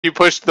You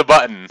pushed the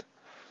button.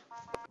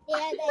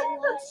 Yeah, they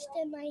lost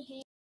in my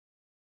hand.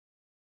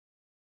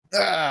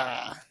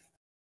 Ah.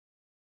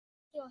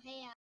 Your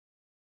hand.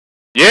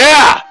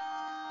 Yeah!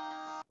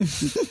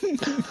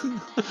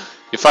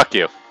 Fuck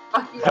you.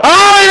 Oh, we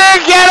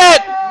didn't get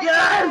it!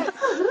 Yes!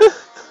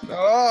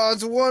 Oh,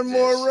 it's one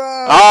more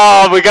round.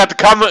 Oh, we got the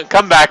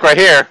comeback right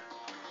here.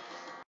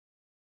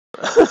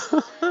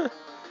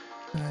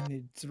 I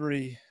need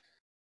 3.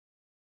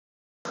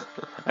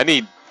 I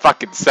need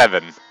fucking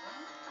 7.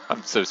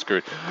 I'm so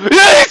screwed.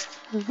 Yes!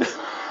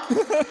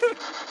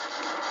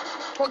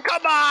 Well,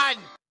 come on!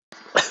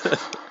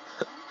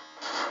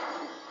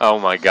 Oh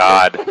my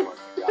god.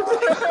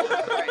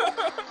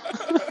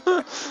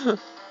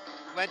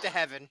 Went to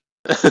heaven.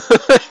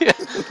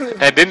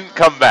 And didn't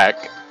come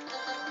back.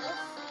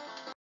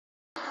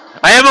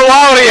 I am a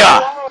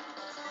warrior!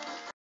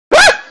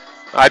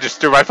 I just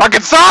threw my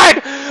fucking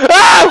sign!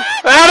 Oh!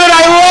 How did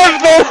I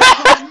live that?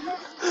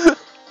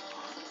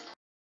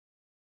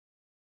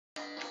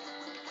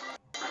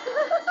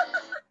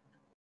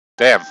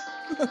 Damn.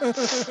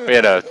 We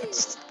had a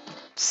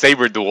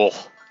saber duel.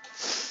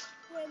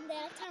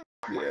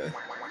 Yeah.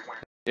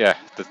 Yeah,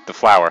 the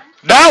flower.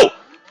 No!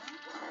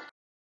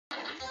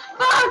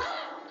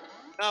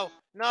 No,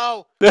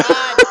 no! God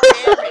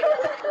damn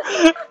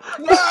it!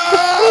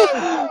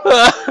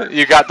 No!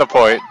 You got the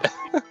point.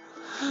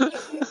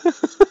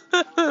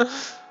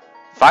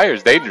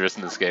 Fire's dangerous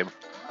in this game.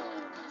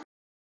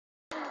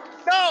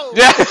 No!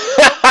 Yeah.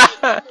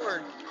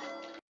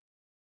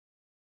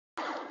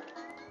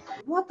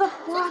 What the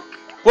fuck?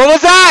 What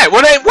was that?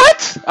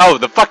 What? Oh,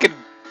 the fucking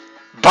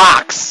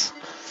box.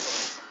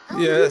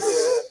 Yes.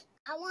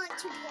 I want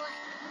to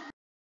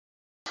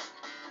play.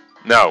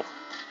 No.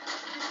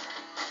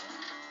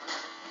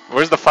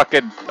 Where's the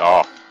fucking...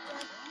 Oh.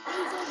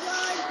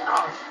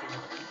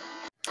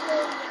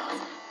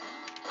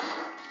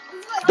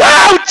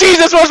 Oh,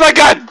 Jesus, where's my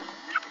gun?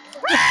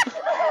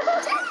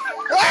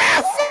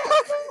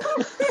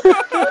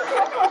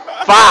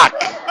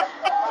 Fuck.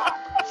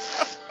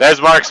 There's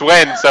Mark's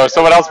win, so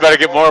someone else better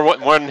get more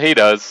than he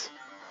does.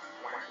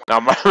 Now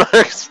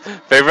Mark's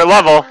favorite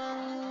level.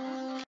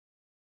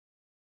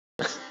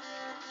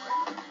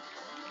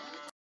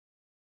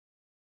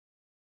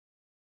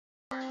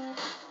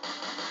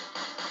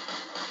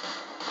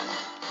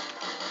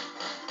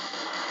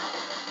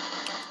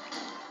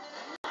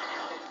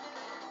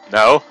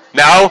 No,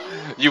 no,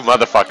 you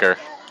motherfucker.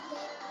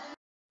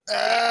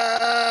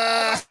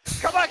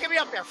 Come on, get me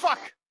up there,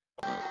 fuck!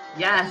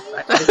 Yes,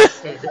 I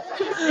did.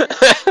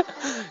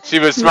 She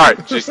was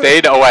smart. She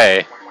stayed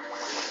away.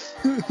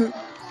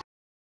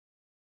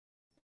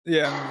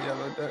 Yeah, I'm the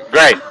yellow duck.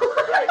 Great.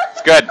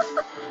 It's good.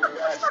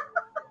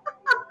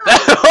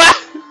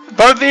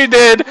 Both of you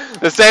did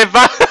the same.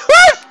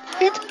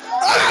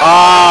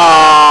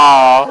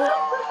 Oh.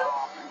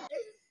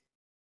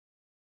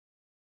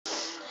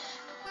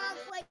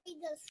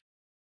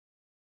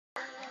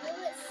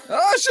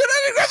 Oh shit! I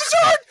didn't grab the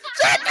sword.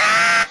 Shit!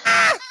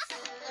 Ah!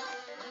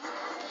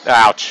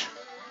 Ouch.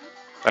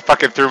 I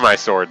fucking threw my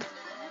sword.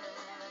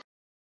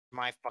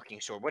 My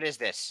fucking sword. What is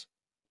this?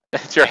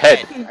 It's your My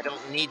head. I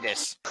don't need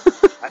this.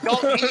 I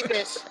don't need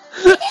this.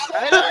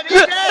 I don't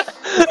need this.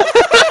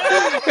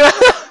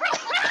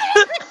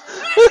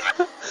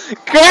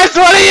 Chris,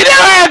 what are you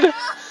doing?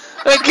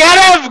 Get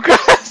him,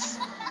 Chris!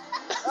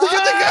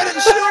 Get the gun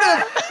and shoot him!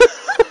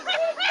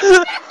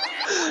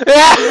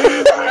 Yeah.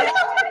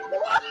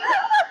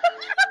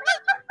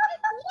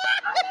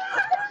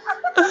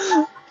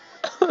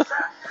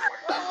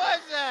 What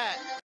was that?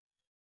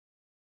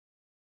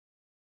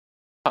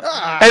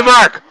 Hey,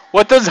 Mark,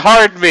 what does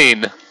hard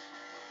mean? I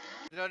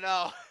don't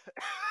know.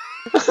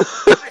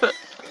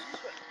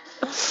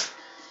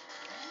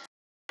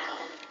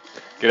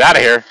 Get out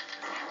of here.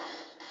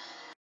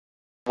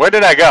 Where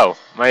did I go?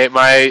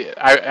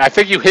 I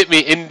think you hit me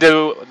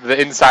into the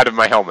inside of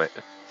my helmet.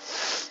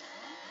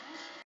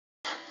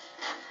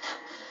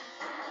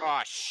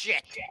 Oh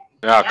shit.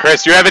 Oh,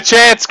 Chris, you have a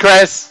chance,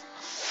 Chris.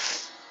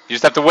 You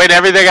just have to win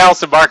everything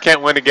else and Mark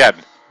can't win again.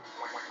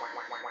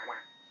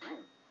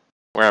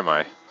 Where am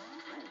I?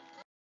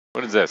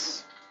 What is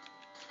this?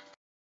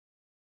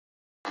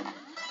 The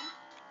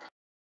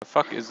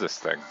fuck is this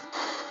thing?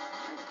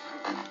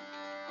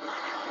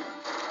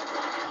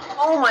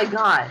 Oh my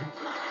god.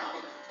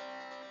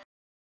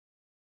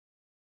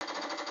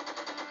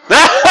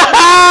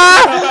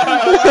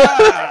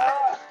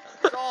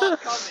 It's all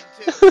coming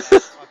too.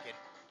 Fucking.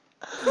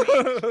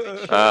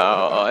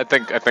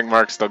 I think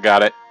Mark still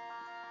got it.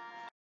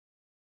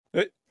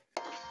 Hey.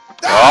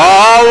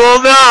 Oh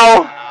well,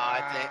 no.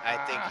 I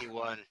think he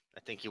won. I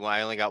think he won.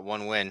 I only got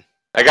one win.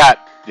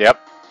 Yep.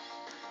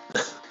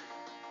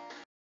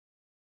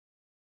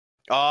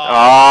 Oh.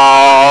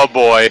 Oh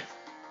boy.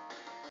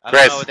 I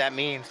Chris. don't know what that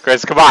means.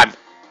 Chris, come on.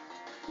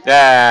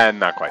 Yeah,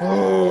 not quite.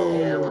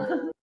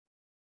 Oh.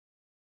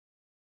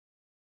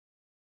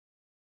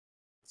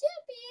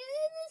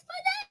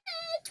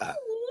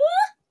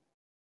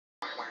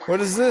 What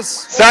is this?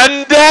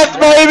 Sudden death,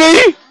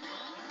 baby!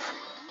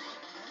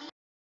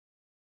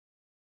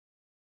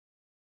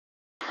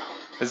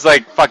 It's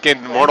like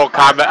fucking Mortal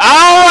Kombat.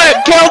 Oh,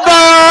 it killed the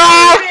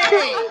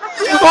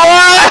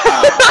Rock!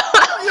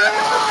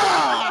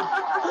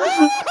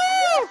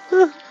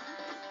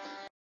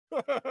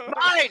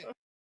 Mine!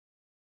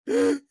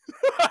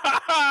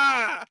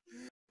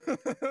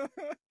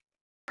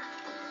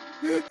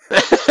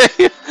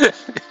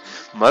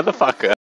 Motherfucker.